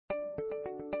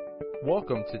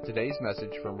Welcome to today's message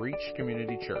from Reach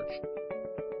Community Church.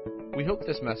 We hope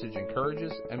this message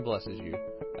encourages and blesses you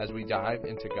as we dive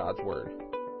into God's Word.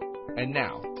 And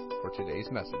now, for today's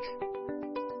message.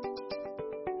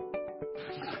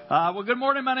 Well, good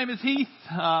morning. My name is Heath.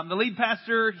 I'm the lead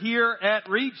pastor here at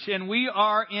Reach, and we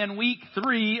are in week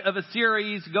 3 of a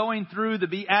series going through the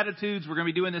Beatitudes. We're going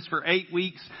to be doing this for 8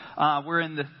 weeks. We're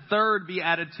in the 3rd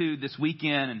Beatitude this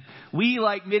weekend, and we,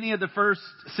 like many of the first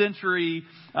century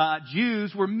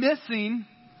Jews, were missing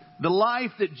the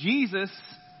life that Jesus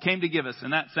came to give us.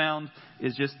 And that sound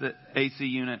is just the AC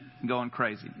unit going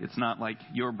crazy. It's not like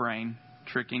your brain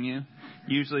tricking you.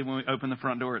 Usually when we open the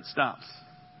front door, it stops.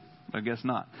 I guess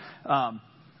not. And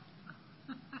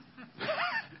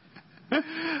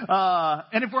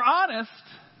if we're honest,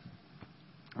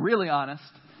 really honest,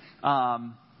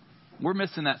 we're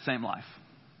missing that same life.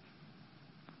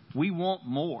 We want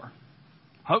more.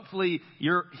 Hopefully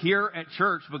you're here at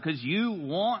church because you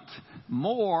want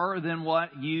more than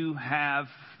what you have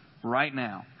right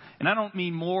now. And I don't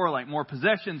mean more like more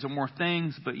possessions or more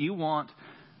things, but you want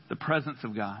the presence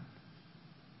of God.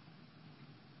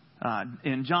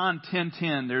 In John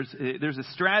 10:10, there's a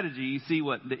strategy. You see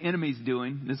what the enemy's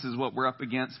doing. This is what we're up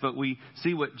against, but we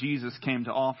see what Jesus came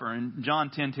to offer. In John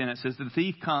 10:10, it says, "The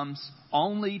thief comes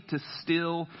only to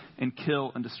steal and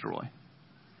kill and destroy.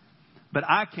 But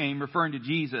I came," referring to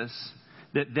Jesus,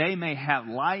 "that they may have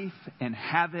life and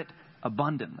have it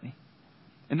abundantly."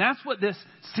 And that's what this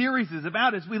series is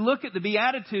about. As we look at the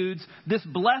Beatitudes, this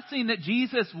blessing that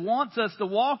Jesus wants us to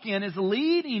walk in is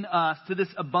leading us to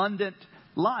this abundant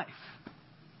life.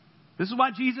 This is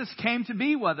why Jesus came to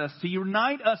be with us, to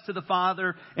unite us to the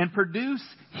Father and produce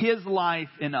His life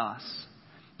in us.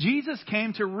 Jesus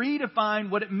came to redefine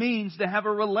what it means to have a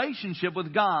relationship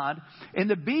with God, and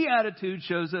the Beatitude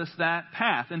shows us that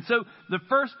path. And so the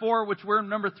first 4, which we're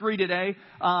number 3 today,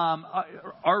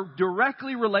 are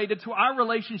directly related to our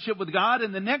relationship with God,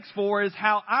 and the next 4 is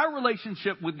how our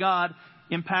relationship with God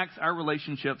impacts our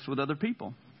relationships with other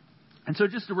people. And so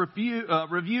just to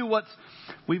review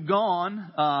we've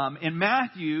gone in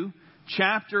Matthew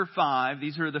chapter 5.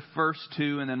 These are the first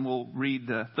 2, and then we'll read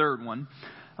the 3rd one.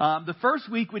 The first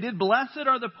week we did, "Blessed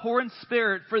are the poor in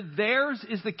spirit, for theirs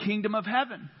is the kingdom of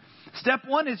heaven." Step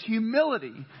 1 is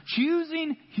humility.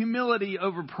 Choosing humility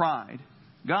over pride.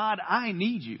 God, I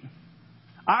need you.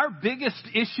 Our biggest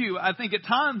issue, I think, at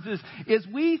times is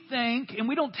we think, and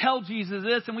we don't tell Jesus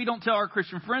this, and we don't tell our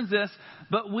Christian friends this,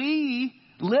 but we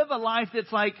live a life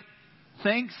that's like,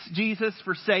 thanks, Jesus,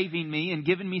 for saving me and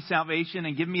giving me salvation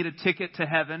and giving me the ticket to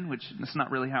heaven, which that's not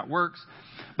really how it works.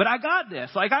 But I got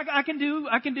this. Like, I can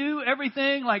do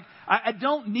everything. Like, I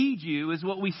don't need you, is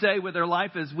what we say with our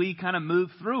life as we kind of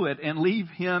move through it and leave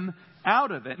Him out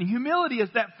of it. And humility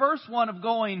is that first one of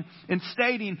going and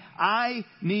stating, I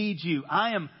need you.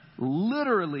 I am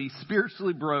literally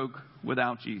spiritually broke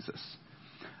without Jesus.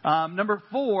 Number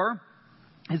 4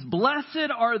 is, "Blessed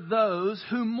are those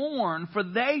who mourn, for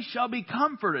they shall be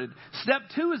comforted." Step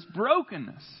 2 is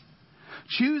brokenness.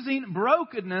 Choosing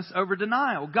brokenness over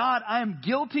denial. God, I am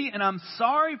guilty and I'm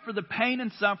sorry for the pain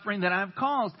and suffering that I have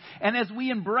caused. And as we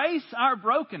embrace our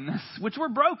brokenness, which we're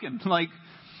broken, like,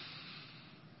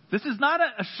 this is not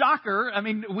a shocker. I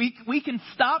mean, we can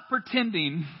stop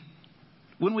pretending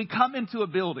when we come into a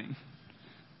building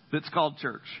that's called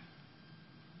church.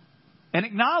 And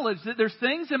acknowledge that there's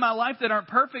things in my life that aren't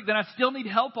perfect that I still need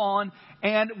help on.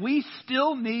 And we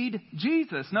still need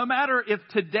Jesus. No matter if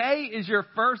today is your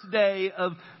first day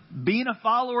of being a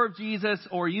follower of Jesus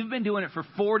or you've been doing it for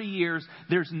 40 years,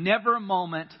 there's never a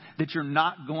moment that you're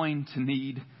not going to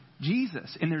need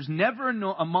Jesus. And there's never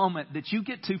a moment that you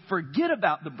get to forget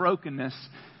about the brokenness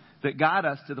that got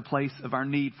us to the place of our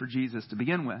need for Jesus to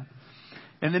begin with.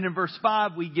 And then in verse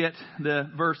 5, we get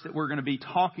the verse that we're going to be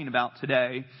talking about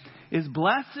today. Is,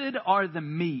 "Blessed are the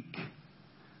meek,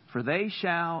 for they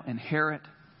shall inherit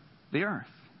the earth."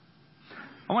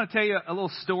 I want to tell you a little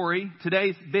story.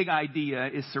 Today's big idea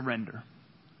is surrender,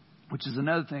 which is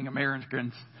another thing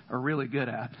Americans are really good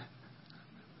at.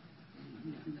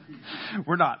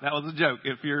 We're not. That was a joke.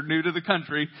 If you're new to the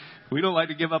country, we don't like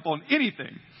to give up on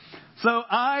anything. So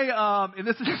and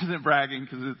this isn't bragging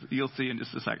because you'll see in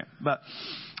just a second, but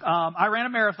I ran a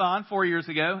marathon 4 years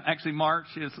ago. Actually, March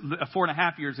is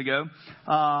 4.5 years ago.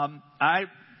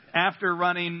 After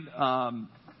running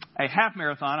a half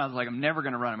marathon, I was like, I'm never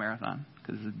going to run a marathon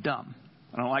because it's dumb.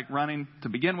 I don't like running to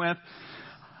begin with.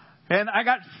 And I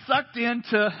got sucked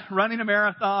into running a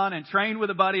marathon and trained with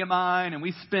a buddy of mine. And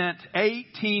we spent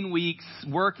 18 weeks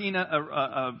working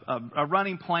a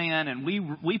running plan, and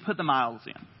we put the miles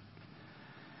in.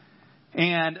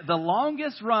 And the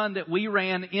longest run that we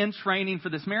ran in training for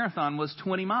this marathon was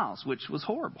 20 miles, which was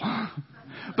horrible.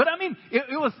 But I mean,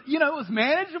 it was, it was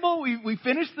manageable. We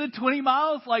finished the 20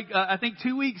 miles, I think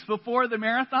 2 weeks before the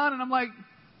marathon. And I'm like,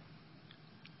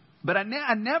 but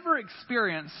I never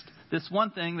experienced this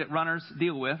one thing that runners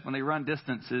deal with when they run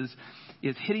distances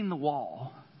is hitting the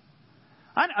wall.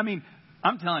 I mean,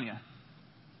 I'm telling you,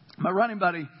 my running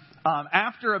buddy,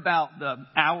 after about the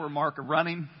hour mark of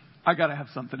running, I got to have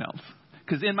something else.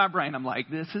 Because in my brain, I'm like,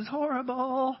 this is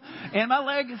horrible. And my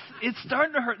leg, it's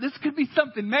starting to hurt. This could be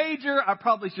something major. I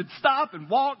probably should stop and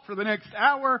walk for the next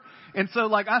hour. And so,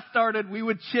 we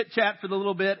would chit-chat for a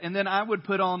little bit. And then I would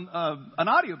put on an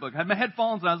audiobook. I had my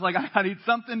headphones. And I was like, I need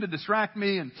something to distract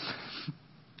me.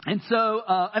 And so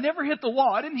I never hit the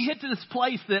wall. I didn't hit to this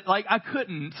place that, I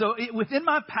couldn't. So within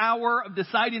my power of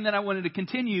deciding that I wanted to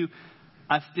continue,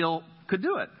 I still could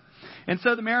do it. And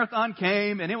so the marathon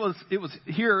came, and it was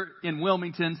here in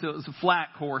Wilmington, so it was a flat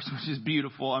course, which is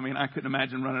beautiful. I mean, I couldn't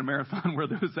imagine running a marathon where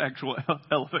there was actual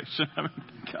elevation.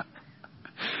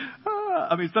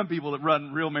 I mean, some people that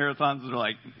run real marathons are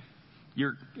like,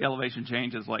 your elevation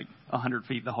change is 100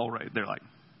 feet the whole race. They're like,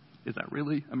 is that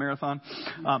really a marathon?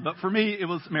 But for me, it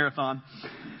was a marathon.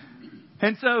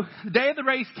 And so the day of the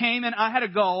race came, and I had a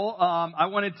goal. I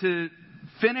wanted to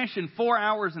finish in 4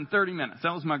 hours and 30 minutes.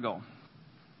 That was my goal.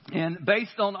 And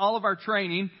based on all of our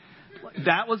training,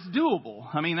 that was doable.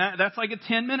 I mean, that's like a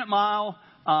 10-minute mile,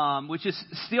 which is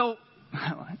still,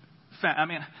 I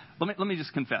mean, let me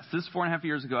just confess. This is 4.5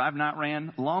 years ago. I've not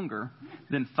ran longer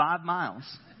than 5 miles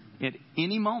at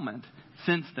any moment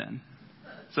since then.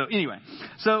 So anyway,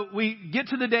 so we get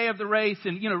to the day of the race,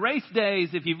 and, race days,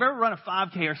 if you've ever run a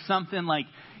 5K or something,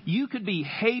 you could be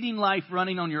hating life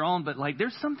running on your own, but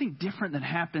there's something different that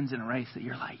happens in a race that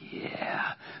you're like,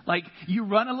 yeah. You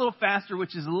run a little faster,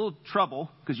 which is a little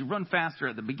trouble because you run faster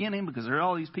at the beginning because there are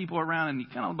all these people around and you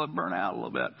kind of burn out a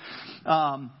little bit.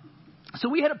 So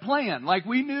we had a plan.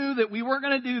 We knew that we weren't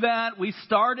going to do that. We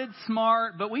started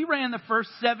smart, but we ran the first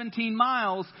 17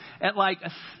 miles at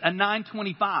a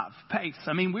 9:25 pace.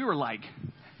 I mean, we were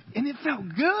and it felt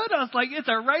good. I was like, it's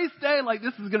a race day.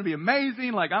 This is going to be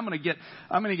amazing. I'm going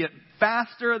to get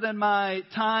faster than my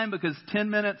time because 10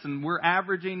 minutes and we're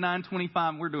averaging 9:25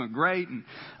 and we're doing great. And,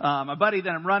 my buddy that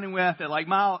I'm running with at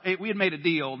mile 8, we had made a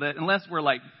deal that unless we're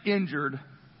injured,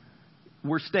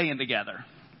 we're staying together.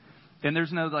 And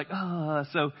there's no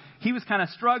so he was kind of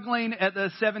struggling at the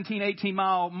 17, 18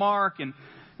 mile mark. And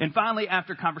finally,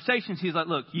 after conversations, he's like,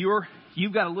 look,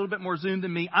 you've got a little bit more zoom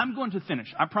than me. I'm going to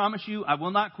finish. I promise you, I will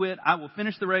not quit. I will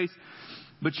finish the race,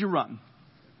 but you run.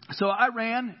 So I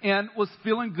ran and was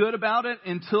feeling good about it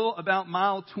until about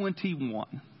mile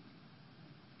 21.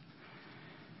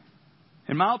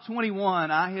 In mile 21,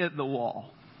 I hit the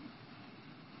wall.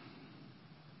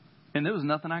 And there was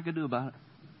nothing I could do about it.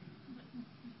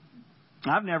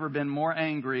 I've never been more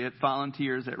angry at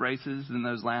volunteers at races than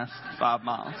those last 5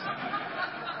 miles.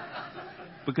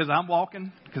 Because I'm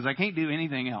walking, because I can't do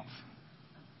anything else.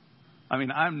 I mean,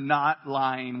 I'm not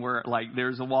lying where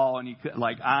there's a wall and you could,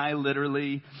 I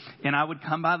literally, and I would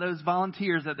come by those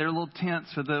volunteers at their little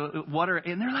tents for the water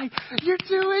and they're like, you're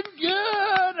doing good.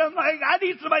 I'm like, I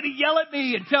need somebody to yell at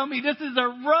me and tell me this is a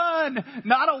run,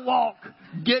 not a walk.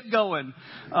 Get going.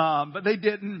 But they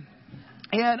didn't.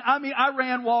 And I mean, I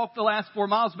walked the last 4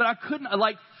 miles, but I couldn't,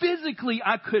 physically,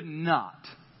 I could not.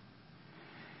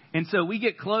 And so we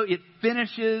get close. It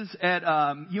finishes at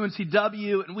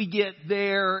UNCW, and we get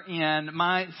there, and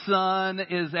my son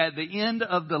is at the end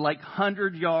of the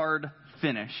 100-yard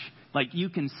finish. You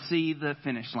can see the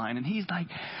finish line, and he's like,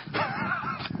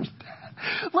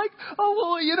 oh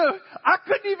well, I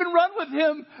couldn't even run with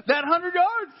him that 100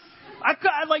 yards. I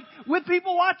with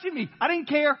people watching me. I didn't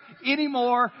care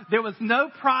anymore. There was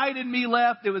no pride in me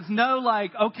left. There was no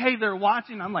okay, they're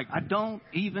watching. I'm like, I don't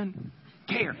even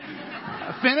care.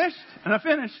 I finished.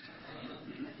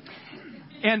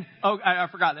 And, I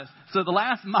forgot this. So the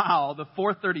last mile, the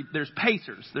 4:30, there's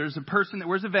pacers. There's a person that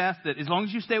wears a vest that as long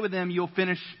as you stay with them, you'll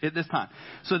finish at this time.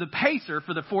 So the pacer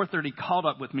for the 4:30 called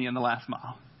up with me in the last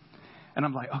mile. And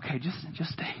I'm like, okay, just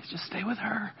stay with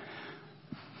her.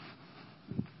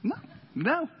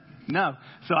 No.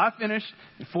 So I finished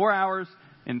in 4 hours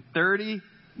and 31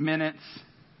 minutes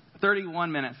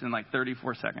and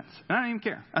 34 seconds. And I don't even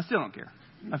care. I still don't care.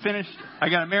 I finished. I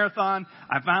got a marathon.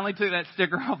 I finally took that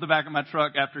sticker off the back of my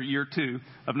truck after year 2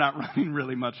 of not running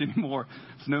really much anymore.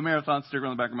 There's no marathon sticker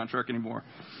on the back of my truck anymore.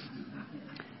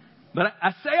 But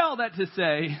I say all that to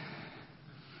say,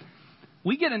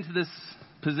 we get into this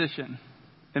position,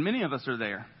 and many of us are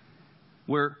there,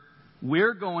 where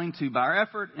we're going to, by our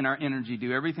effort and our energy,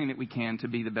 do everything that we can to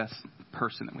be the best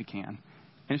person that we can.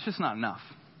 And it's just not enough.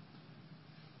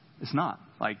 It's not.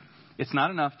 It's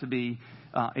not enough to be,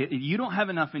 you don't have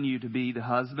enough in you to be the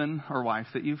husband or wife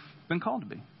that you've been called to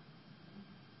be.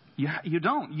 You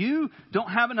don't. You don't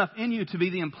have enough in you to be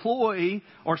the employee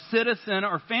or citizen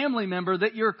or family member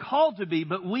that you're called to be.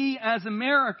 But we as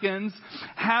Americans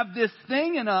have this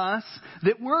thing in us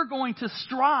that we're going to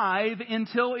strive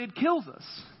until it kills us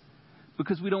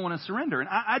because we don't want to surrender. And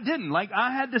I didn't.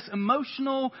 I had this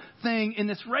emotional thing in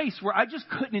this race where I just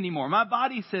couldn't anymore. My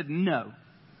body said no.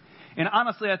 And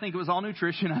honestly, I think it was all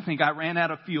nutrition. I think I ran out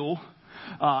of fuel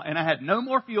and I had no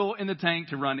more fuel in the tank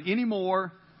to run any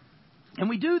more. And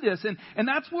we do this, and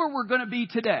that's where we're going to be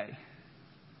today.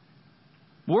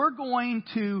 We're going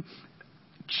to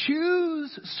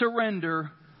choose surrender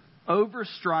over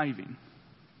striving.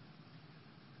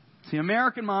 The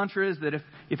American mantra is that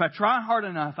if I try hard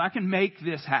enough, I can make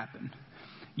this happen.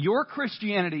 Your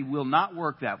Christianity will not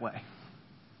work that way.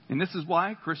 And this is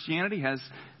why Christianity has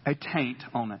a taint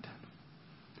on it.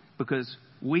 Because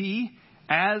we,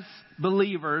 as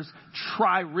believers,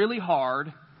 try really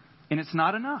hard, and it's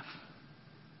not enough.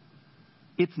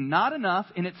 It's not enough,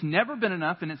 and it's never been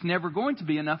enough, and it's never going to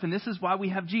be enough. And this is why we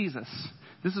have Jesus.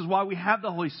 This is why we have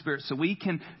the Holy Spirit, so we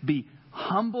can be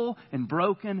humble and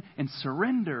broken and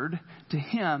surrendered to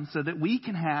Him so that we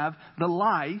can have the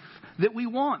life that we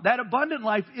want. That abundant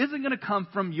life isn't going to come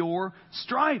from your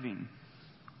striving.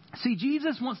 See,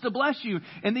 Jesus wants to bless you.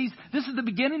 And this is the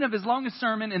beginning of His longest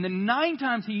sermon. And then 9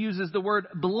 times He uses the word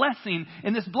blessing.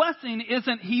 And this blessing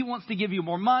isn't He wants to give you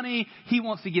more money. He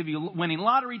wants to give you winning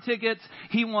lottery tickets.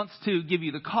 He wants to give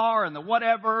you the car and the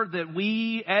whatever that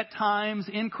we at times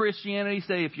in Christianity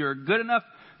say, if you're a good enough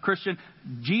Christian,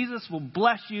 Jesus will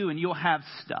bless you and you'll have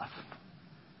stuff.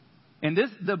 And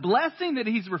the blessing that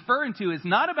He's referring to is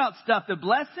not about stuff. The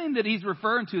blessing that He's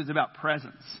referring to is about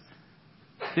presence.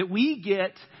 That we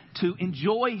get to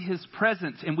enjoy His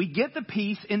presence. And we get the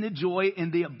peace and the joy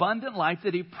and the abundant life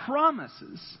that He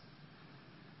promises.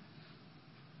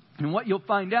 And what you'll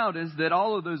find out is that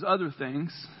all of those other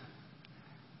things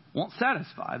won't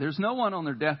satisfy. There's no one on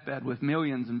their deathbed with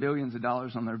millions and billions of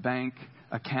dollars on their bank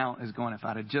account is going, if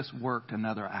I'd have just worked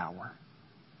another hour.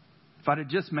 If I'd have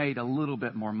just made a little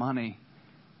bit more money.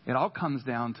 It all comes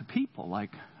down to people.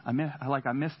 I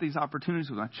miss these opportunities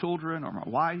with my children or my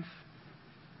wife.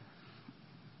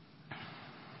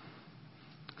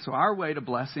 So our way to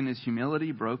blessing is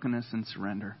humility, brokenness, and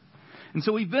surrender. And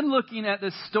so we've been looking at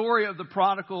this story of the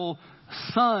prodigal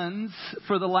sons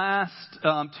for the last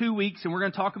 2 weeks, and we're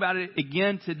going to talk about it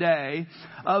again today,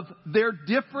 of their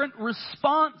different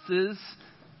responses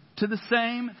to the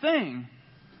same thing.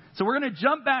 So we're going to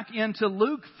jump back into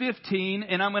Luke 15,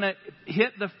 and I'm going to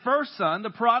hit the first son, the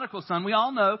prodigal son. We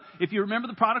all know, if you remember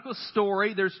the prodigal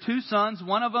story, there's 2 sons.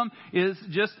 One of them is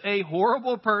just a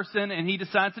horrible person, and he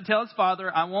decides to tell his father,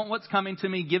 I want what's coming to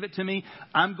me, give it to me.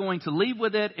 I'm going to leave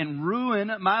with it and ruin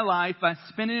my life by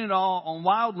spending it all on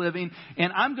wild living,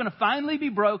 and I'm going to finally be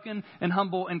broken and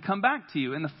humble and come back to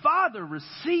you. And the father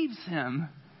receives him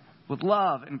with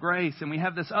love and grace, and we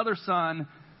have this other son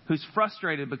who's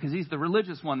frustrated because he's the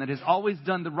religious one that has always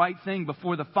done the right thing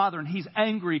before the father. And he's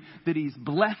angry that he's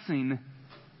blessing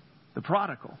the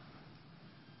prodigal.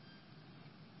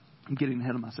 I'm getting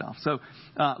ahead of myself. So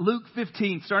Luke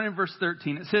 15, starting in verse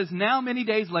 13, it says, Now many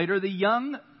days later, the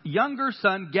younger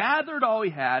son gathered all he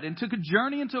had and took a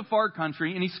journey into a far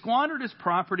country, and he squandered his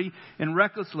property in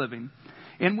reckless living.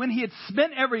 And when he had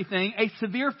spent everything, a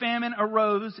severe famine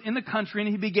arose in the country,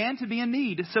 and he began to be in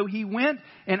need. So he went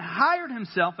and hired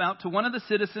himself out to one of the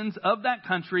citizens of that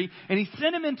country, and he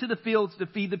sent him into the fields to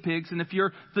feed the pigs. And if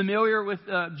you're familiar with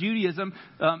Judaism,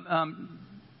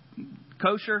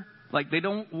 kosher, they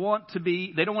don't want to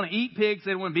eat pigs.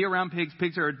 They don't want to be around pigs.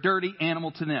 Pigs are a dirty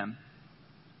animal to them.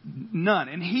 None.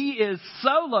 And he is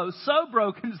so low, so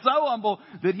broken, so humble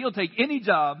that he'll take any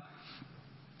job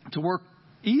to work,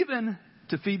 even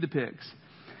to feed the pigs.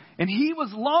 And he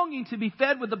was longing to be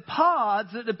fed with the pods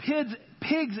that the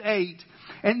pigs ate,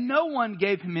 and no one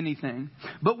gave him anything.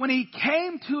 But when he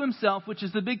came to himself, which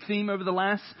is the big theme over the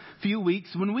last few weeks,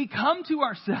 when we come to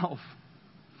ourselves,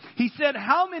 he said,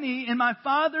 how many in my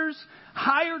father's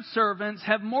hired servants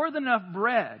have more than enough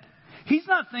bread? He's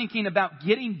not thinking about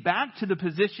getting back to the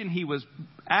position he was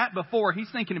at before.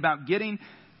 He's thinking about getting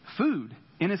food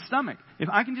in his stomach. If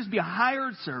I can just be a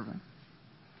hired servant.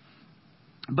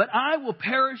 But I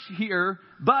perish here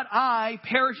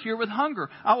with hunger.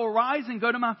 I will rise and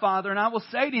go to my father, and I will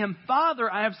say to him,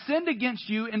 Father, I have sinned against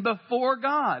you and before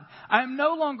God. I am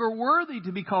no longer worthy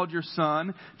to be called your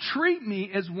son. Treat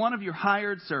me as one of your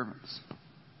hired servants.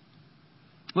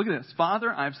 Look at this.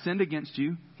 Father, I've sinned against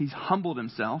you. He's humbled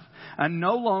himself. I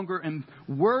no longer am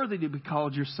worthy to be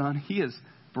called your son. He is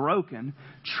broken.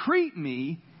 Treat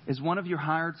me as one of your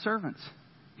hired servants.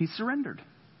 He's surrendered.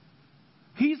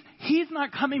 He's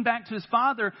not coming back to his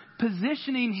father,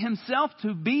 positioning himself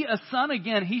to be a son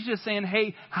again. He's just saying,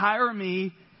 hey, hire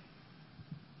me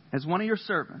as one of your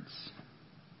servants.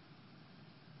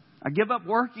 I give up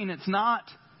working. It's not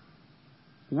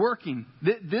working.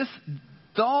 This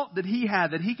thought that he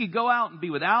had, that he could go out and be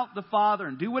without the Father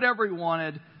and do whatever he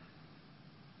wanted,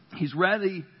 he's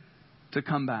ready to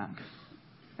come back.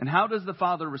 And how does the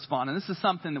Father respond? And this is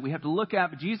something that we have to look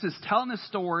at. But Jesus is telling this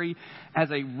story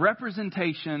as a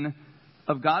representation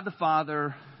of God the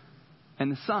Father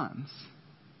and the sons.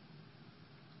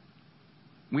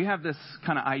 We have this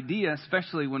kind of idea,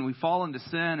 especially when we fall into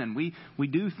sin and we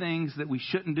do things that we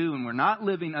shouldn't do and we're not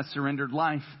living a surrendered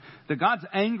life, that God's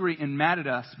angry and mad at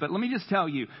us. But let me just tell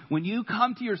you, when you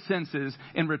come to your senses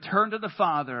and return to the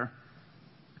Father,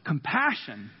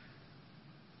 compassion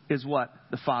is what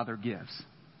the Father gives.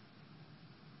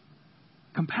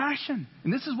 Compassion.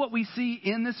 And this is what we see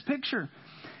in this picture.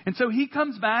 And so he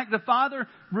comes back. The father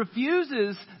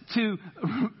refuses to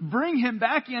bring him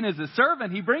back in as a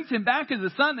servant. He brings him back as a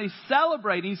son. They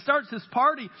celebrate. He starts this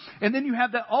party. And then you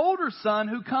have the older son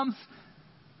who comes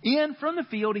in from the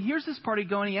field. He hears this party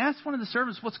going. He asks one of the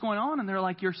servants, what's going on? And they're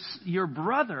like, your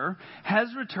brother has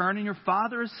returned and your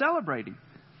father is celebrating.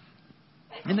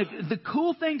 And the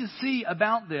cool thing to see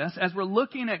about this, as we're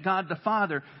looking at God the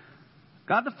Father,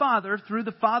 through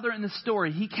the Father in the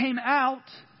story, he came out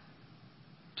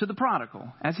to the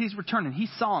prodigal as he's returning. He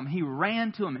saw him. He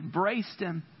ran to him, embraced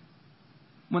him.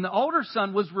 When the older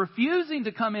son was refusing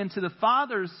to come into the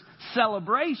father's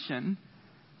celebration,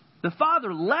 the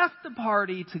father left the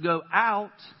party to go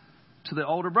out to the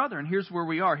older brother. And here's where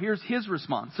we are. Here's his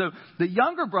response. So the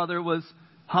younger brother was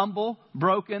humble,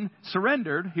 broken,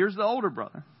 surrendered. Here's the older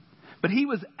brother. But he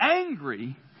was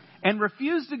angry and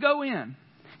refused to go in.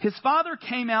 His father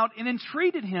came out and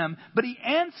entreated him, but he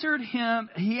answered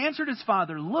his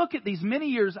father, look, at these many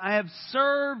years I have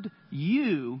served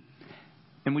you.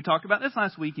 And we talked about this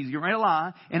last week. He's getting ready to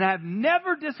lie. And I have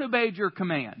never disobeyed your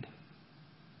command.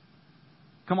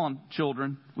 Come on,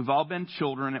 children. We've all been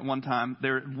children at one time.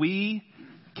 We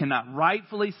cannot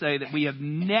rightfully say that we have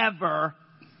never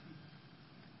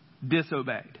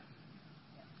disobeyed.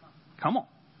 Come on.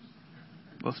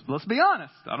 Let's be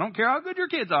honest. I don't care how good your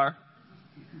kids are.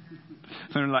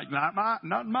 They're like, not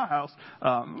in my house.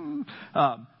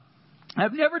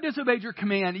 I've never disobeyed your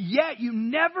command, yet you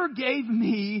never gave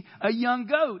me a young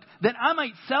goat that I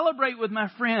might celebrate with my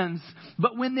friends.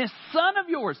 But when this son of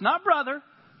yours, not brother,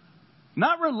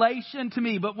 not relation to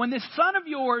me, but when this son of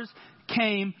yours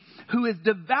came, who has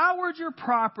devoured your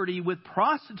property with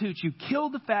prostitutes, you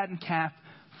killed the fattened calf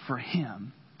for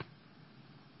him.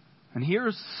 And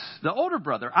here's the older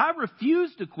brother. I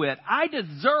refuse to quit. I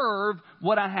deserve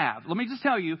what I have. Let me just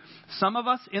tell you, some of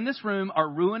us in this room are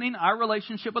ruining our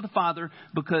relationship with the Father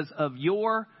because of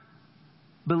your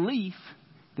belief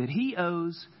that He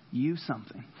owes you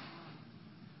something.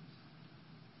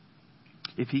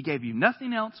 If He gave you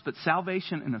nothing else but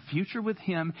salvation and a future with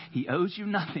Him, He owes you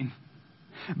nothing.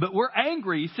 But we're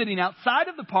angry, sitting outside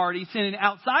of the party, sitting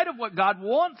outside of what God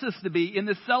wants us to be in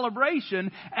this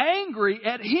celebration, angry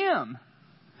at Him.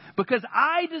 Because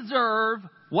I deserve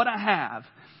what I have.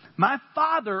 My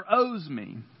Father owes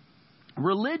me.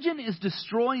 Religion is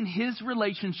destroying His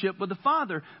relationship with the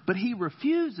Father, but He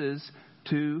refuses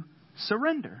to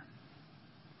surrender.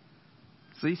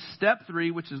 See, step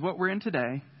 3, which is what we're in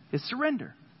today, is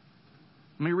surrender.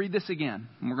 Let me read this again,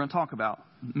 and we're going to talk about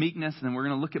meekness, and then we're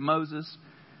going to look at Moses.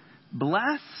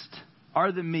 Blessed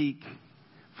are the meek,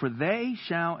 for they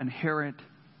shall inherit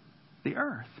the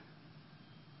earth.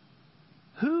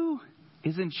 Who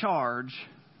is in charge?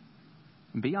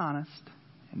 And be honest,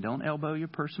 and don't elbow your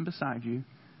person beside you.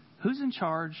 Who's in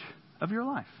charge of your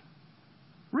life?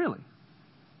 Really?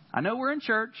 I know we're in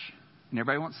church, and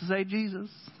everybody wants to say Jesus.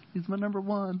 He's my number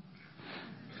one.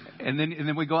 And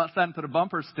then we go outside and put a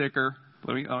bumper sticker.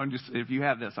 If you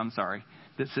have this, I'm sorry,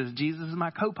 that says Jesus is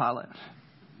my co-pilot.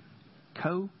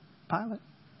 Co-pilot?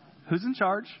 Who's in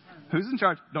charge? Who's in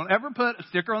charge? Don't ever put a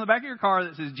sticker on the back of your car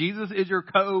that says Jesus is your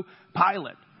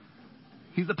co-pilot.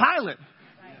 He's the pilot.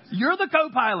 You're the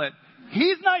co-pilot.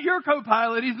 He's not your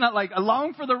co-pilot. He's not like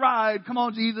along for the ride. Come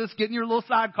on, Jesus, get in your little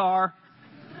sidecar.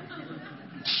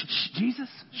 Shh, Jesus.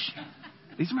 Shh.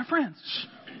 These are my friends. Shh.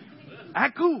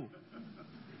 Act cool.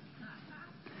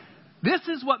 This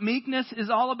is what meekness is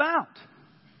all about.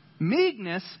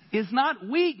 Meekness is not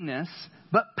weakness,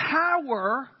 but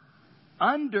power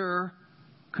under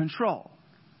control.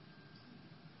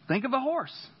 Think of a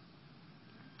horse.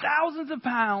 Thousands of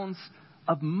pounds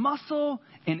of muscle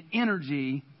and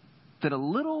energy that a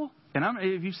little, and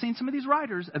if you've seen some of these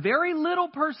riders, a very little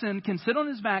person can sit on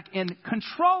his back and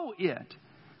control it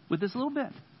with this little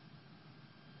bit.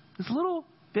 This little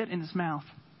bit in his mouth.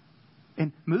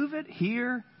 And move it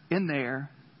here and there.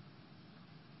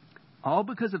 All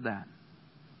because of that.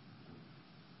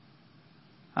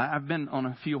 I've been on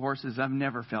a few horses. I've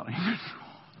never felt any control.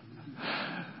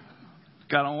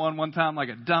 Got on one time like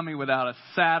a dummy without a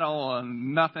saddle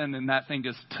and nothing, and that thing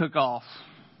just took off.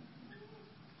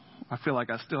 I feel like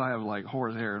I still have like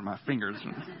horse hair in my fingers.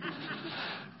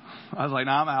 I was like,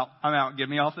 no, I'm out. Get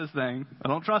me off this thing. I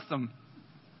don't trust them.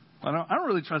 I don't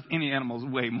really trust any animals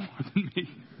way more than me.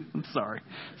 I'm sorry.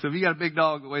 So if you got a big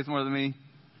dog that weighs more than me,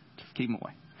 just keep him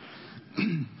away.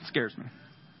 Scares me.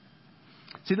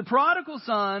 See, the prodigal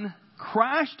son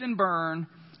crashed and burned,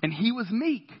 and he was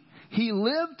meek. He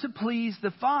lived to please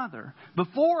the Father.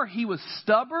 Before, he was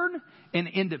stubborn and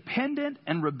independent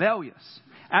and rebellious.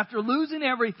 After losing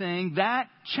everything, that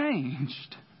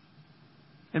changed.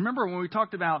 And remember when we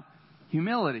talked about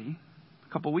humility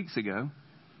a couple weeks ago,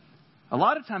 a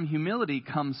lot of time humility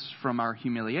comes from our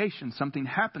humiliation. Something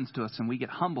happens to us and we get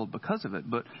humbled because of it.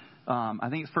 But I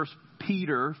think it's 1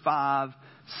 Peter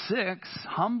 5:6,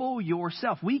 humble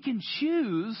yourself. We can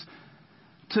choose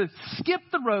to skip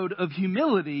the road of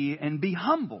humility and be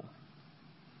humble.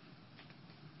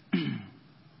 He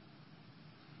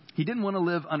didn't want to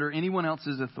live under anyone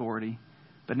else's authority,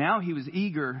 but now he was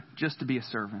eager just to be a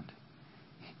servant.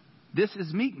 This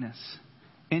is meekness.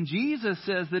 And Jesus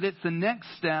says that it's the next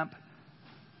step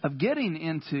of getting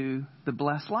into the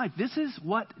blessed life. This is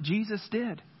what Jesus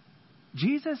did.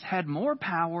 Jesus had more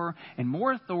power and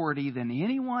more authority than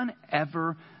anyone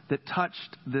ever that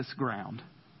touched this ground,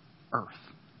 earth.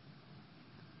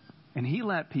 And he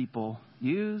let people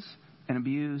use and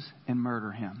abuse and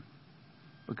murder him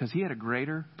because he had a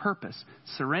greater purpose,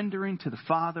 surrendering to the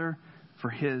Father for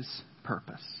his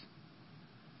purpose.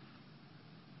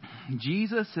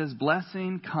 Jesus says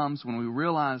blessing comes when we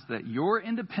realize that your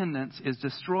independence is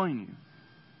destroying you.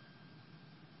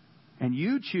 And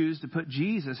you choose to put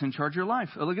Jesus in charge of your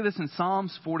life. Look at this in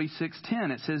Psalms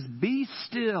 46:10. It says, be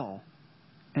still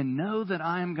and know that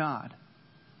I am God.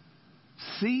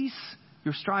 Cease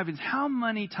your strivings. How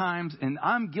many times, and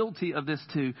I'm guilty of this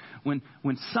too, when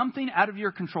something out of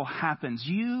your control happens,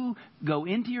 you go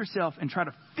into yourself and try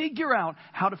to figure out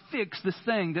how to fix this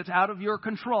thing that's out of your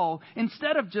control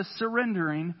instead of just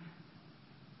surrendering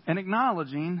and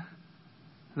acknowledging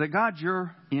that God,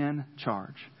 you're in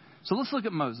charge. So let's look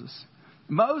at Moses.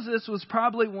 Moses was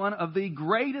probably one of the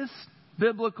greatest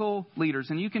biblical leaders.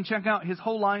 And you can check out his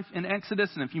whole life in Exodus.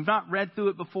 And if you've not read through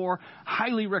it before,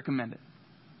 highly recommend it.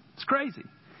 It's crazy.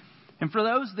 And for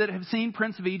those that have seen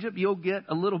Prince of Egypt, you'll get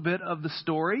a little bit of the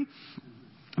story.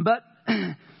 But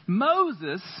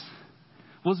Moses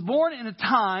was born in a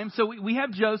time, so we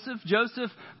have Joseph.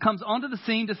 Joseph comes onto the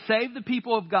scene to save the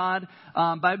people of God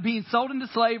by being sold into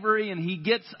slavery, and he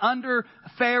gets under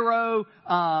Pharaoh,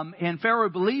 and Pharaoh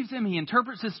believes him. He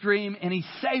interprets his dream, and he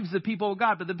saves the people of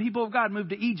God. But the people of God moved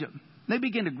to Egypt. They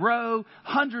begin to grow.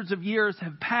 Hundreds of years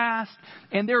have passed,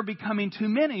 and they're becoming too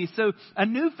many. So a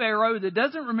new Pharaoh that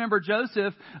doesn't remember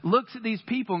Joseph looks at these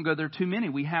people and go, they're too many.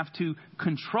 We have to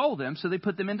control them. So they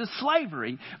put them into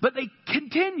slavery. But they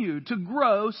continue to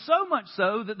grow, so much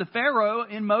so that the Pharaoh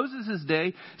in Moses'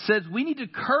 day says, we need to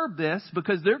curb this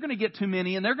because they're going to get too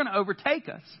many and they're going to overtake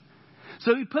us.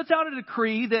 So he puts out a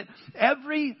decree that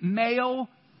every male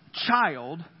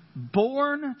child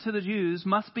born to the Jews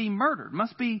must be murdered,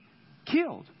 must be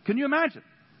killed. Can you imagine?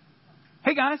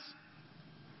 Hey guys,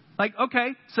 like, okay,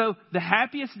 so the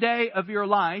happiest day of your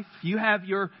life, you have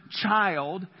your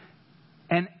child,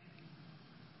 and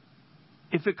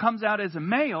if it comes out as a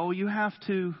male, you have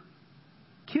to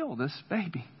kill this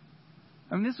baby.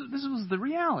 I mean, this was the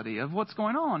reality of what's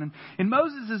going on. And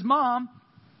Moses' mom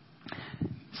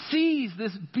sees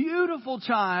this beautiful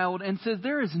child and says,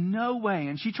 there is no way.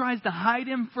 And she tries to hide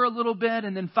him for a little bit.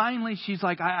 And then finally she's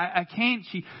like, I can't.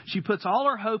 She puts all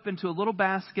her hope into a little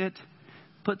basket,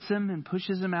 puts him and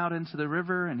pushes him out into the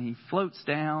river, and he floats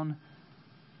down.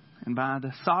 And by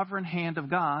the sovereign hand of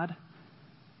God,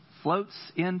 floats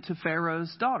into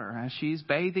Pharaoh's daughter as she's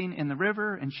bathing in the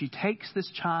river. And she takes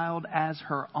this child as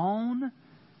her own.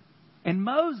 And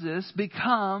Moses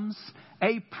becomes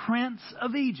a prince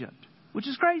of Egypt. Which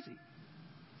is crazy.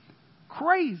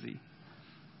 Crazy.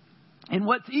 And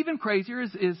what's even crazier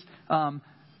is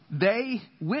they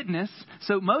witness.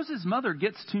 So Moses' mother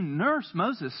gets to nurse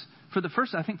Moses for the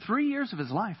first, I think, 3 years of his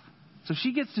life. So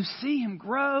she gets to see him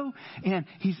grow, and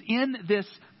he's in this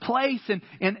place.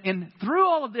 And through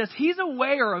all of this, he's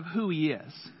aware of who he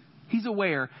is. He's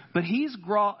aware. But he's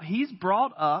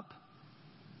brought up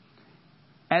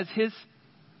as his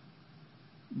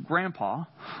grandpa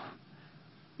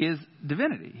is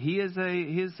divinity. He is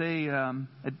a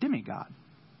demigod.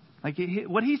 Like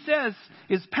what he says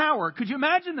is power. Could you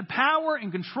imagine the power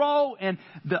and control and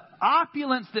the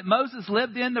opulence that Moses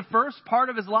lived in the first part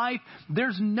of his life?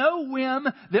 There's no whim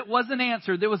that wasn't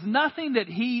answered. There was nothing that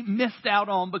he missed out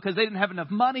on because they didn't have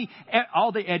enough money.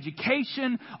 All the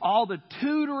education, all the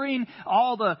tutoring,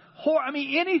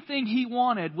 anything he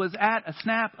wanted was at a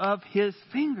snap of his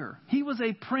finger. He was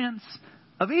a prince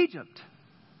of Egypt.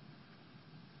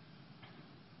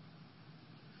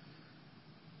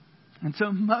 And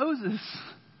so Moses,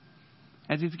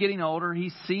 as he's getting older,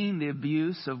 he's seeing the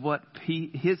abuse of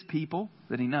his people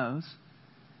that he knows.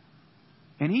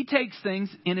 And he takes things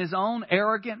in his own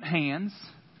arrogant hands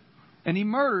and he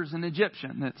murders an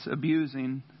Egyptian that's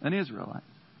abusing an Israelite.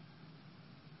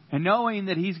 And knowing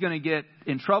that he's going to get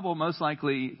in trouble, most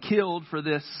likely killed for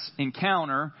this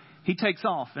encounter, he takes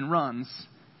off and runs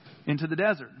into the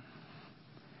desert.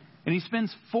 And he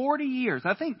spends 40 years.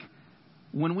 I think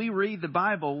when we read the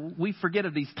Bible, we forget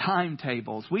of these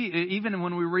timetables. Even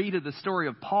when we read of the story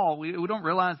of Paul, we don't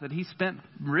realize that he spent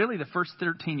really the first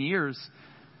 13 years.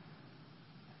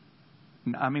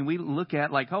 I mean, we look at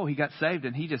he got saved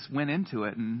and he just went into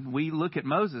it. And we look at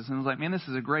Moses and was like, man, this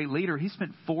is a great leader. He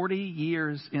spent 40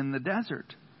 years in the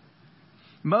desert.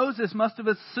 Moses must have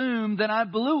assumed that I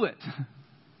blew it.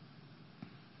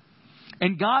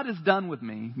 And God is done with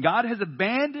me. God has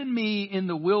abandoned me in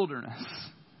the wilderness.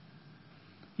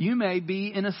 You may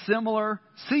be in a similar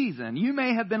season. You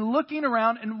may have been looking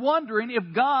around and wondering if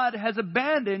God has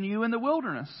abandoned you in the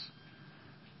wilderness.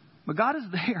 But God is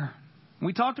there.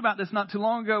 We talked about this not too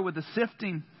long ago with the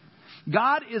sifting.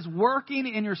 God is working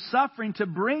in your suffering to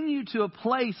bring you to a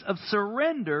place of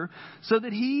surrender so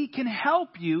that He can help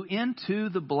you into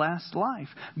the blessed life.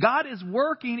 God is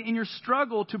working in your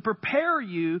struggle to prepare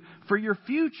you for your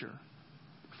future.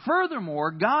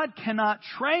 Furthermore, God cannot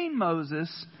train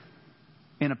Moses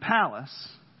in a palace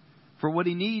for what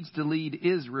he needs to lead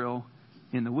Israel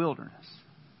in the wilderness.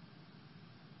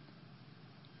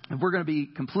 If we're going to be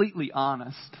completely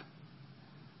honest,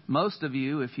 most of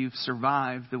you, if you've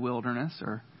survived the wilderness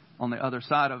or on the other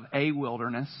side of a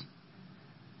wilderness,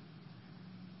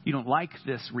 you don't like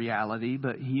this reality,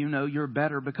 but you know you're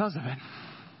better because of it.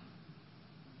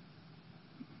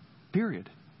 Period.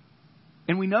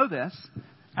 And we know this.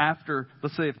 After,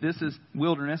 let's say, if this is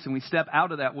wilderness and we step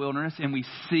out of that wilderness and we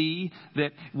see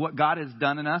that what God has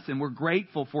done in us and we're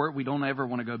grateful for it. We don't ever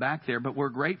want to go back there, but we're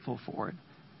grateful for it.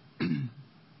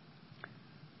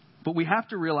 But we have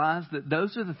to realize that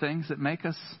those are the things that make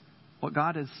us what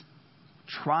God is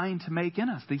trying to make in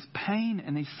us. These pain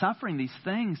and these suffering, these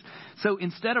things. So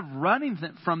instead of running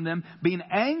from them, being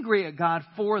angry at God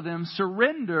for them,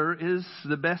 surrender is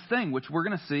the best thing, which we're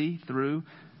going to see through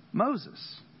Moses.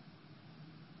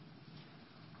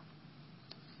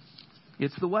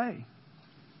 It's the way.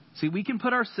 See, we can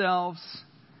put ourselves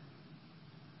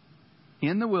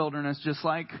in the wilderness just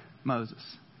like Moses.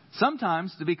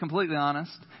 Sometimes, to be completely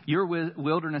honest, your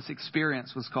wilderness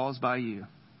experience was caused by you.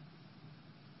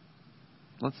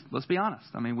 Let's be honest.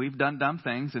 I mean, we've done dumb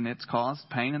things and it's caused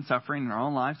pain and suffering in our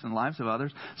own lives and the lives of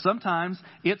others. Sometimes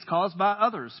it's caused by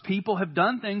others. People have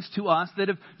done things to us that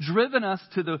have driven us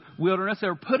to the wilderness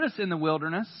or put us in the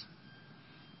wilderness.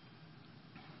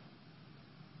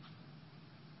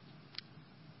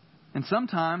 And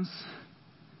sometimes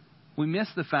we miss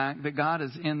the fact that God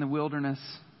is in the wilderness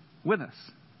with us.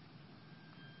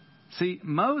 See,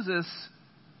 Moses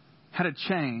had a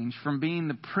change from being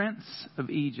the prince of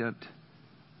Egypt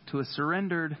to a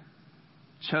surrendered,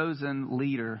 chosen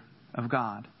leader of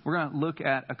God. We're going to look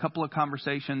at a couple of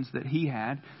conversations that he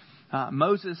had.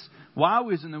 Moses, while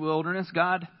he was in the wilderness,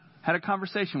 God had a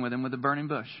conversation with him with a burning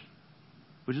bush,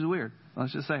 which is weird.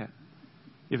 Let's just say it.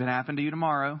 If it happened to you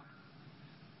tomorrow,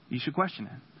 you should question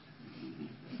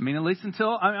it. I mean, at least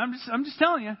until I'm just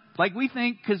telling you. Like we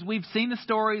think, because we've seen the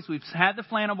stories, we've had the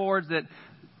flannel boards that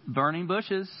burning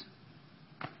bushes,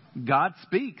 God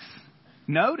speaks.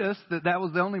 Notice that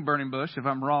was the only burning bush. If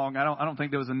I'm wrong, I don't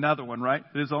think there was another one, right?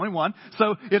 There's only one.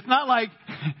 So it's not like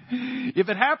if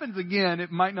it happens again,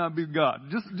 it might not be God.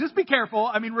 Just be careful.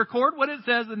 I mean, record what it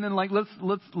says, and then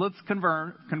let's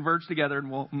converge together,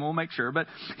 and we'll make sure. But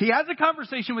he has a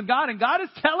conversation with God, and God is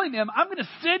telling him, "I'm going to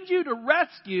send you to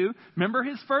rescue." Remember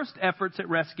his first efforts at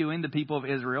rescuing the people of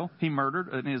Israel? He murdered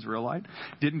an Israelite.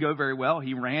 Didn't go very well.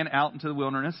 He ran out into the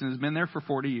wilderness and has been there for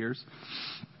 40 years.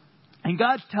 And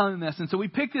God's telling them this. And so we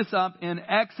pick this up in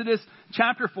Exodus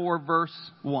chapter 4,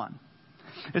 verse 1.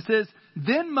 It says,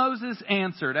 then Moses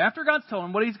answered, after God's told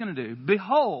him what he's going to do,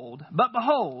 behold,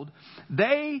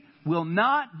 they will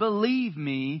not believe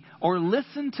me or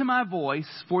listen to my voice,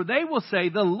 for they will say,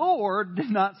 the Lord did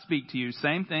not speak to you.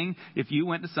 Same thing if you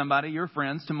went to somebody, your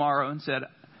friends, tomorrow and said,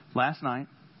 last night,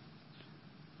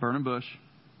 burning bush,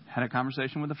 had a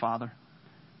conversation with the Father.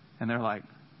 And they're like,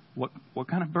 what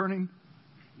kind of burning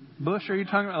bush are you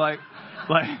talking about?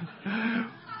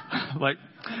 Like,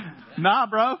 nah,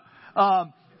 bro.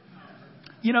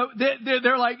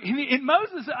 They're like, in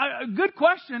Moses, a good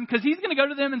question, because he's going to go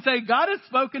to them and say, God has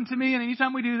spoken to me, and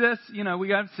anytime we do this, we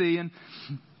got to see. And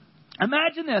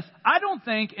imagine this. I don't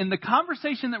think, in the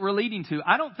conversation that we're leading to,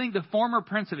 I don't think the former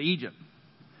prince of Egypt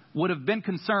would have been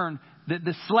concerned that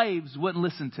the slaves wouldn't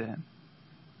listen to him.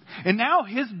 And now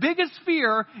his biggest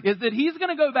fear is that he's going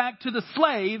to go back to the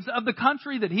slaves of the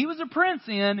country that he was a prince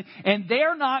in, and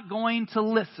they're not going to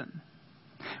listen.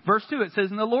 Verse 2, it says,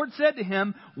 and the Lord said to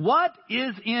him, what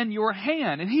is in your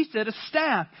hand? And he said, a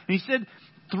staff. And he said,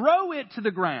 throw it to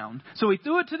the ground. So he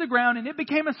threw it to the ground, and it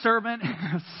became a serpent,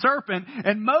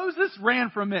 and Moses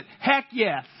ran from it. Heck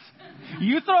yes.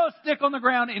 You throw a stick on the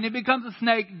ground, and it becomes a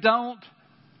snake. Don't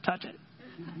touch it.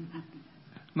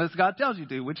 Unless God tells you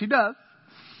to, which he does.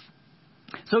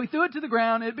 So he threw it to the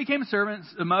ground, and it became a serpent.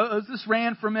 Moses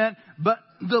ran from it. But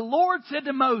the Lord said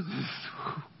to Moses,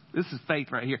 this is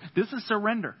faith right here. This is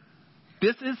surrender.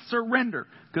 This is surrender.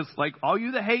 Because like all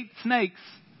you that hate snakes,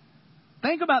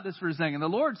 think about this for a second. The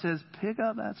Lord says, pick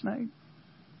up that snake.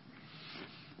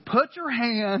 Put your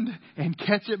hand and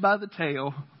catch it by the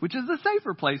tail, which is a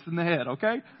safer place than the head,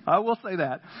 okay? I will say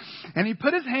that. And he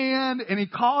put his hand and he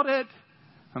caught it.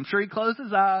 I'm sure he closed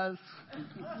his eyes.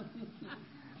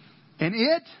 And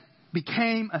it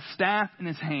became a staff in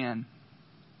his hand,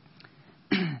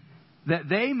 that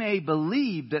they may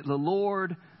believe that the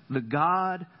Lord, the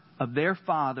God of their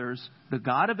fathers, the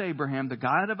God of Abraham, the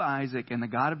God of Isaac, and the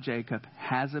God of Jacob,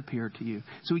 has appeared to you.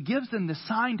 So he gives them the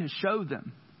sign to show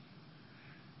them.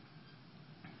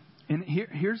 And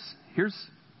here's a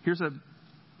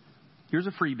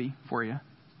freebie for you.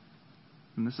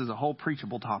 And this is a whole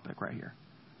preachable topic right here.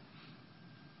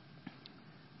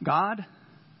 God,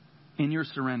 in your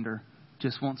surrender,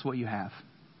 just wants what you have.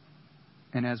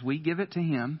 And as we give it to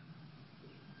him,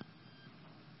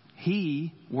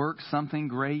 he works something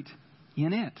great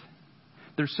in it.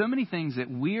 There's so many things that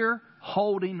we're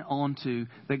holding on to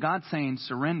that God's saying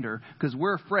surrender, because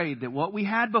we're afraid that what we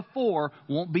had before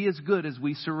won't be as good as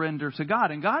we surrender to God.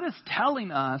 And God is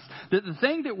telling us that the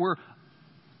thing that we're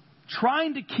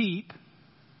trying to keep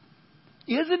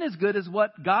isn't as good as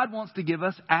what God wants to give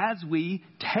us as we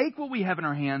take what we have in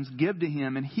our hands, give to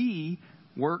him, and he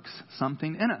works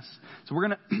something in us. So we're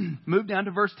going to move down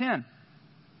to verse 10.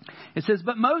 It says,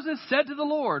 but Moses said to the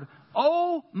Lord,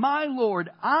 oh, my Lord,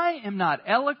 I am not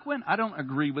eloquent. I don't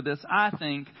agree with this. I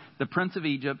think the prince of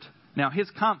Egypt, now his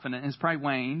confidence has probably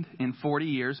waned in 40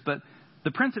 years, but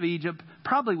the prince of Egypt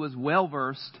probably was well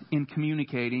versed in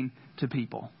communicating to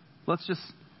people. Let's just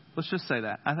say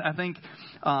that. I think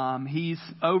he's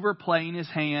overplaying his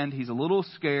hand. He's a little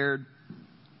scared.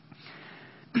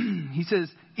 He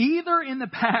says, either in the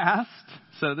past,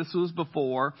 so this was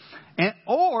before,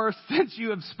 or since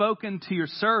you have spoken to your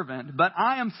servant, but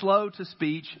I am slow to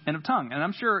speech and of tongue. And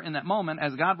I'm sure in that moment,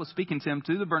 as God was speaking to him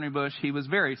through the burning bush, he was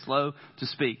very slow to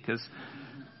speak. Because,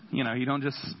 you don't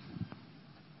just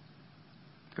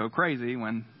go crazy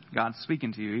when God's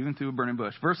speaking to you, even through a burning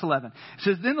bush. Verse 11. It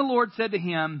says, then the Lord said to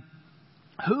him,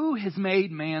 who has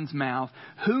made man's mouth?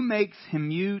 Who makes him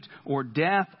mute or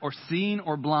deaf or seen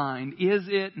or blind? Is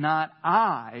it not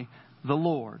I, the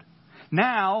Lord?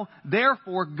 Now,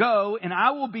 therefore, go, and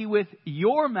I will be with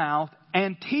your mouth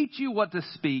and teach you what to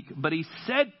speak. But he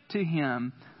said to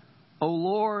him, O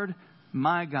Lord,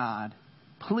 my God,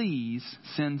 please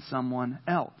send someone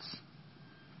else.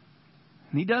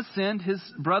 And he does send his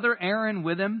brother Aaron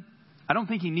with him. I don't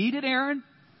think he needed Aaron.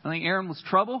 I think Aaron was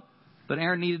trouble, but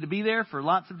Aaron needed to be there for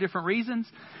lots of different reasons.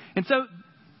 And so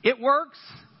it works.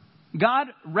 God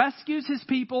rescues his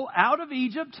people out of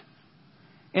Egypt,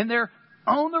 and they're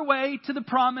on their way to the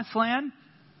promised land.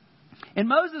 And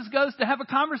Moses goes to have a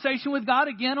conversation with God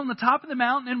again on the top of the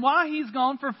mountain. And while he's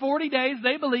gone for 40 days,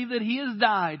 they believe that he has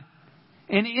died.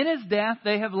 And in his death,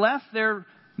 they have left their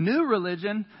new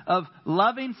religion of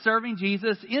loving, serving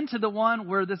Jesus into the one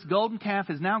where this golden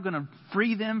calf is now going to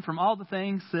free them from all the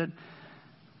things that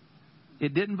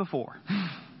it didn't before.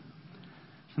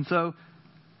 And so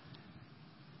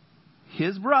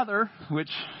his brother,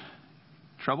 which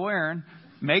trouble Aaron,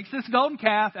 makes this golden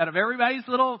calf out of everybody's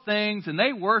little things, and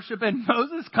they worship, and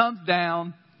Moses comes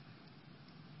down,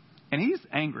 and he's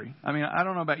angry. I mean, I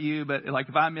don't know about you, but like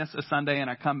if I miss a Sunday and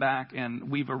I come back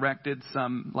and we've erected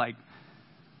some like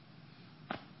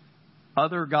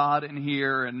other God in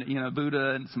here, and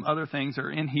Buddha and some other things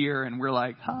are in here, and we're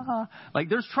like, like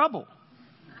there's trouble.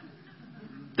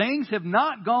 Things have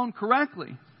not gone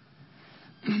correctly.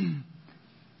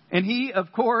 And he,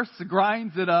 of course,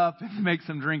 grinds it up and makes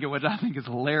them drink it, which I think is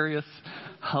hilarious.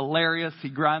 Hilarious. He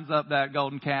grinds up that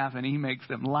golden calf and he makes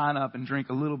them line up and drink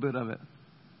a little bit of it.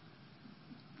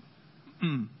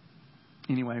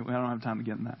 Anyway, we don't have time to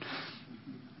get in that.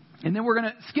 And then we're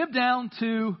going to skip down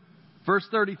to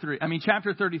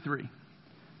chapter 33.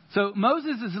 So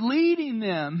Moses is leading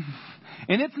them,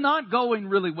 and it's not going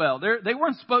really well. They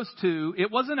weren't supposed to.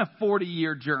 It wasn't a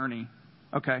 40-year journey,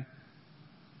 okay,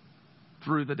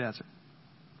 through the desert.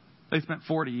 They spent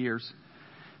 40 years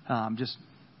just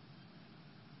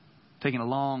taking a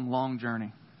long, long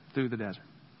journey through the desert.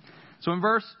 So in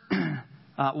verse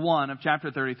 1 of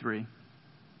chapter 33,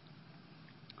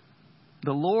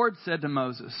 the Lord said to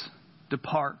Moses,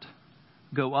 "Depart,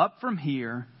 go up from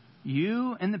here,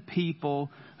 you and the people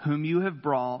whom you have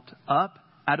brought up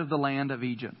out of the land of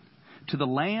Egypt, to the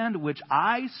land which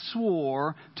I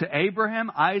swore to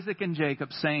Abraham, Isaac, and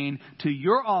Jacob, saying, to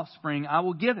your offspring I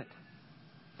will give it.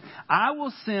 I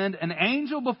will send an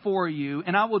angel before you,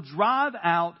 and I will drive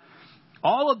out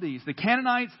all of these, the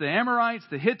Canaanites, the Amorites,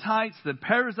 the Hittites, the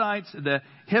Perizzites, the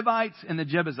Hivites, and the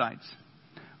Jebusites.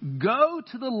 Go up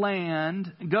to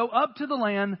the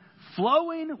land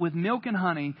flowing with milk and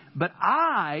honey, but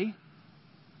I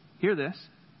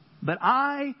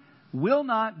will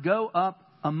not go up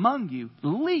among you,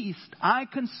 lest I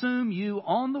consume you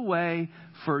on the way,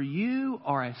 for you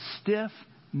are a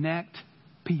stiff-necked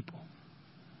people."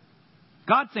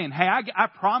 God's saying, hey, I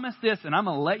promised this and I'm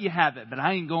going to let you have it, but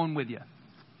I ain't going with you.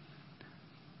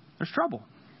 There's trouble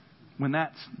when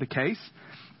that's the case.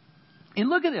 And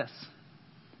look at this.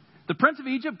 The prince of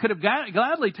Egypt could have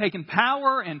gladly taken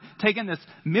power and taken this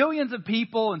millions of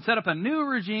people and set up a new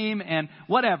regime and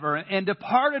whatever and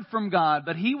departed from God,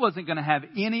 but he wasn't going to have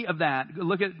any of that.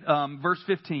 Look at verse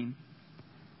 15.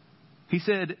 He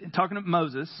said, talking to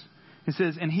Moses, he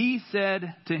says, "And he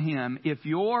said to him, if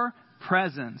your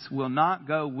presence will not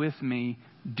go with me,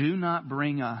 do not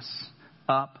bring us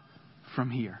up from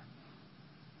here.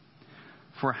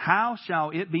 For how shall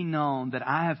it be known that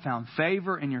I have found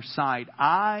favor in your sight,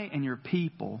 I and your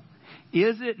people?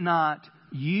 Is it not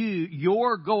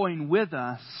you're going with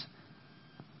us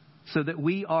so that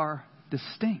we are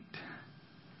distinct,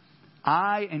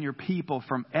 I and your people,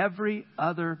 from every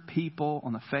other people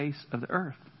on the face of the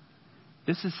earth?"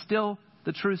 This is still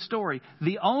the true story.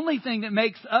 The only thing that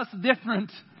makes us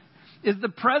different is the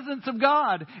presence of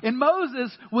God. And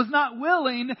Moses was not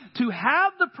willing to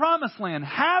have the promised land,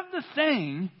 have the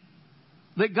thing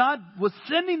that God was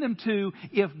sending them to,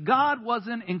 if God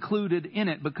wasn't included in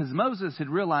it, because Moses had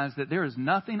realized that there is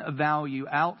nothing of value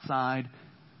outside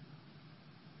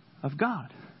of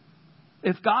God.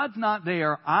 If God's not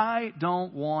there, I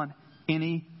don't want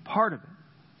any part of it.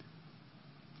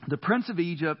 The prince of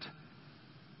Egypt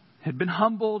had been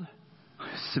humbled,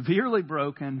 severely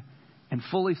broken, and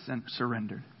fully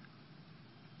surrendered.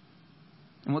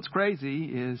 And what's crazy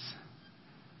is,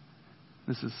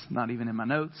 this is not even in my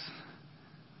notes,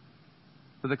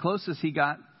 but the closest he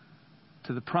got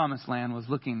to the promised land was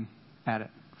looking at it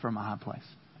from a high place.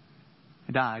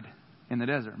 He died in the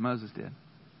desert. Moses did.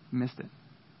 Missed it.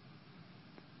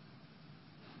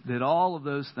 Did all of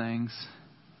those things,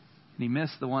 and he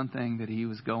missed the one thing that he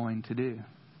was going to do.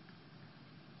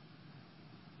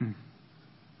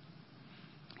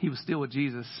 He was still with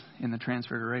Jesus in the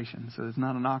Transfiguration, so it's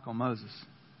not a knock on Moses.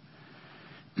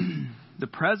 The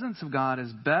presence of God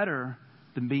is better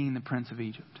than being the Prince of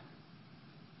Egypt.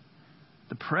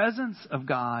 The presence of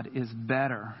God is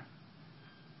better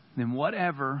than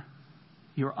whatever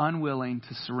you're unwilling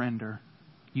to surrender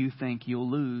you think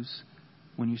you'll lose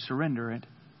when you surrender it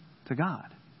to God.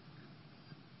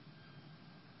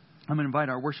 I'm going to invite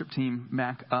our worship team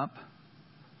back up.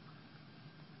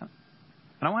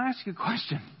 And I want to ask you a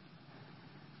question.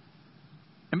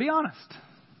 And be honest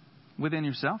within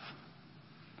yourself.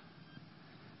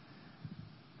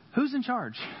 Who's in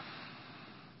charge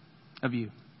of you?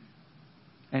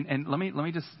 And let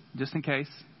me just in case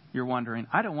you're wondering,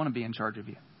 I don't want to be in charge of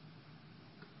you.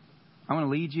 I want to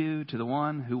lead you to the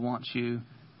one who wants you,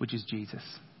 which is Jesus.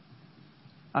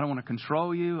 I don't want to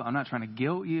control you. I'm not trying to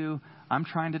guilt you. I'm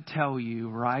trying to tell you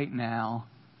right now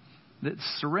that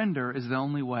surrender is the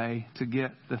only way to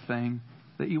get the thing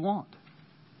that you want.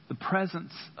 The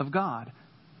presence of God.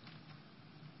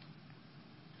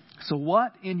 So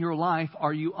what in your life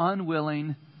are you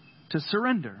unwilling to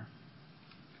surrender?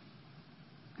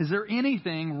 Is there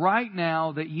anything right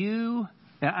now that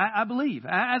I believe,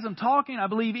 as I'm talking, I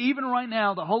believe even right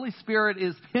now the Holy Spirit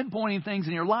is pinpointing things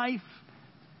in your life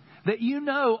that you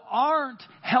know aren't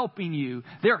helping you.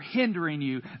 They're hindering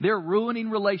you. They're ruining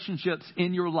relationships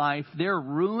in your life. They're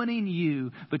ruining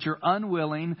you, but you're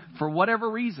unwilling for whatever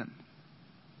reason.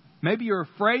 Maybe you're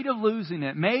afraid of losing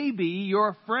it. Maybe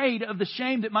you're afraid of the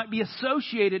shame that might be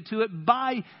associated to it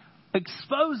by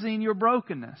exposing your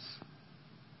brokenness.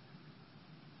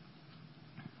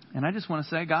 And I just want to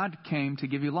say, God came to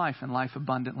give you life and life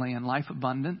abundantly. And life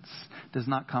abundance does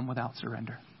not come without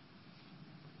surrender.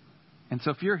 And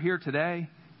so if you're here today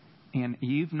and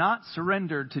you've not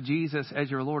surrendered to Jesus as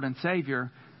your Lord and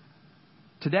Savior,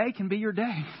 today can be your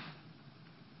day.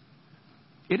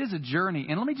 It is a journey.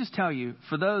 And let me just tell you,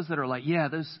 for those that are like, yeah,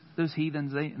 those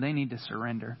heathens, they need to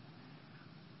surrender.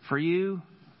 For you,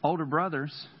 older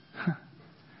brothers,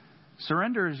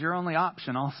 surrender is your only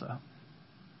option also.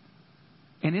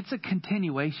 And it's a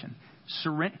continuation.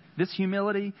 This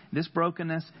humility, this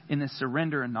brokenness, and this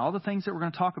surrender, and all the things that we're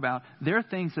going to talk about, they're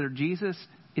things that Jesus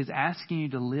is asking you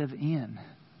to live in.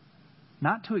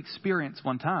 Not to experience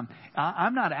one time.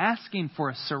 I'm not asking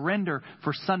for a surrender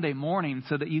for Sunday morning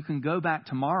so that you can go back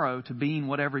tomorrow to being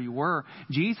whatever you were.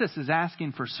 Jesus is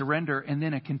asking for surrender and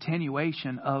then a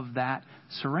continuation of that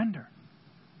surrender.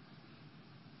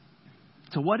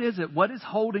 So what is it? What is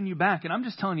holding you back? And I'm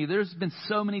just telling you, there's been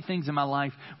so many things in my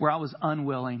life where I was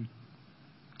unwilling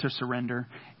to surrender.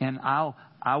 And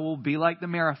I will be like the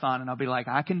marathon and I'll be like,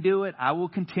 I can do it. I will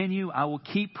continue. I will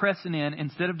keep pressing in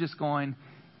instead of just going,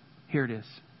 here it is.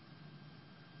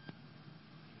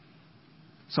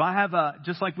 So I have,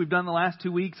 just like we've done the last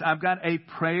 2 weeks, I've got a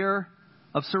prayer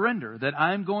of surrender that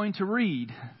I'm going to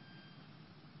read.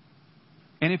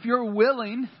 And if you're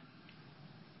willing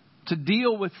to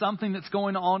deal with something that's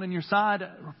going on in your side,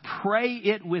 pray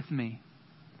it with me.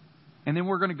 And then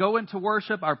we're going to go into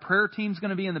worship. Our prayer team's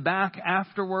going to be in the back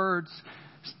afterwards.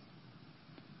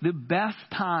 The best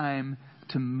time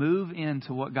to move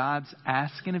into what God's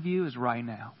asking of you is right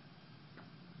now.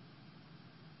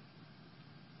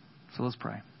 So let's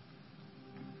pray.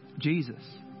 Jesus,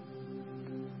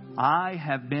 I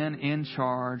have been in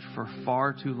charge for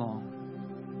far too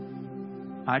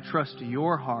long. I trust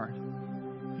your heart,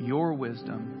 your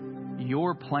wisdom,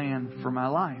 your plan for my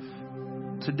life.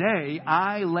 Today,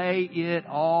 I lay it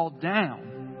all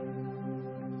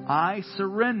down. I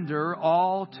surrender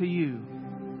all to you.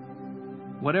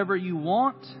 Whatever you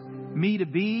want me to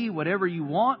be, whatever you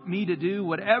want me to do,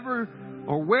 whatever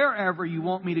or wherever you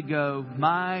want me to go,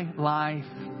 my life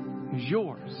is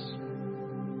yours.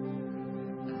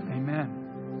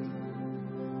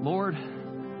 Amen. Lord,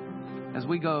 as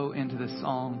we go into this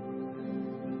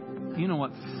song, you know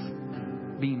what's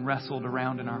being wrestled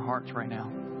around in our hearts right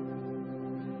now.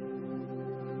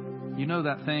 You know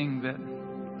that thing that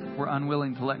we're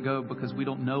unwilling to let go because we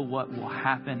don't know what will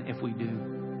happen if we do.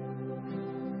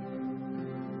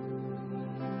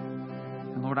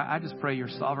 And Lord, I just pray your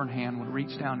sovereign hand would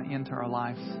reach down into our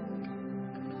lives.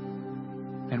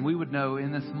 And we would know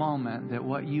in this moment that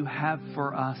what you have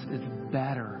for us is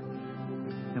better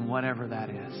than whatever that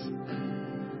is.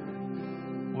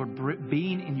 Lord,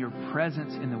 being in your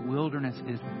presence in the wilderness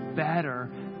is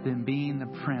better than being the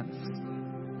prince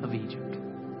of Egypt.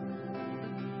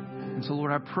 And so,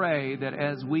 Lord, I pray that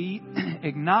as we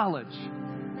acknowledge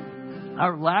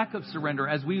our lack of surrender,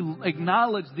 as we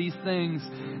acknowledge these things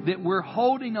that we're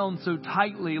holding on so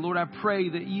tightly, Lord, I pray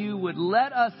that you would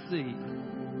let us see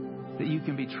that you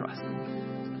can be trusted.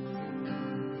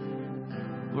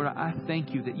 Lord, I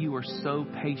thank you that you are so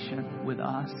patient with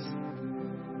us.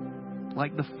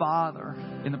 Like the father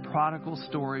in the prodigal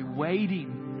story,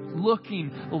 waiting,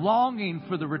 looking, longing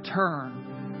for the return.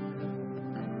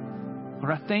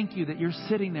 Lord, I thank you that you're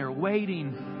sitting there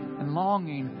waiting and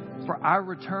longing for our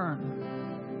return.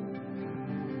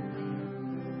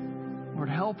 Lord,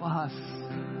 help us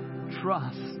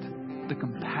trust the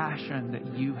compassion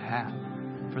that you have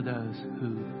for those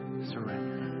who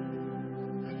surrender.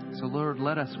 So, Lord,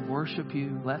 let us worship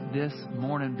you. Let this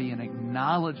morning be an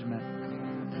acknowledgement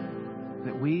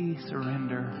that we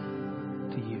surrender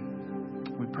to you.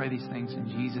 We pray these things in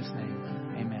Jesus' name.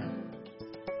 Amen.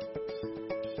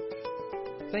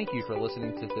 Thank you for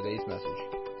listening to today's message.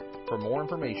 For more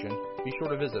information, be sure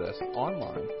to visit us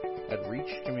online at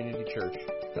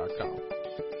reachcommunitychurch.com.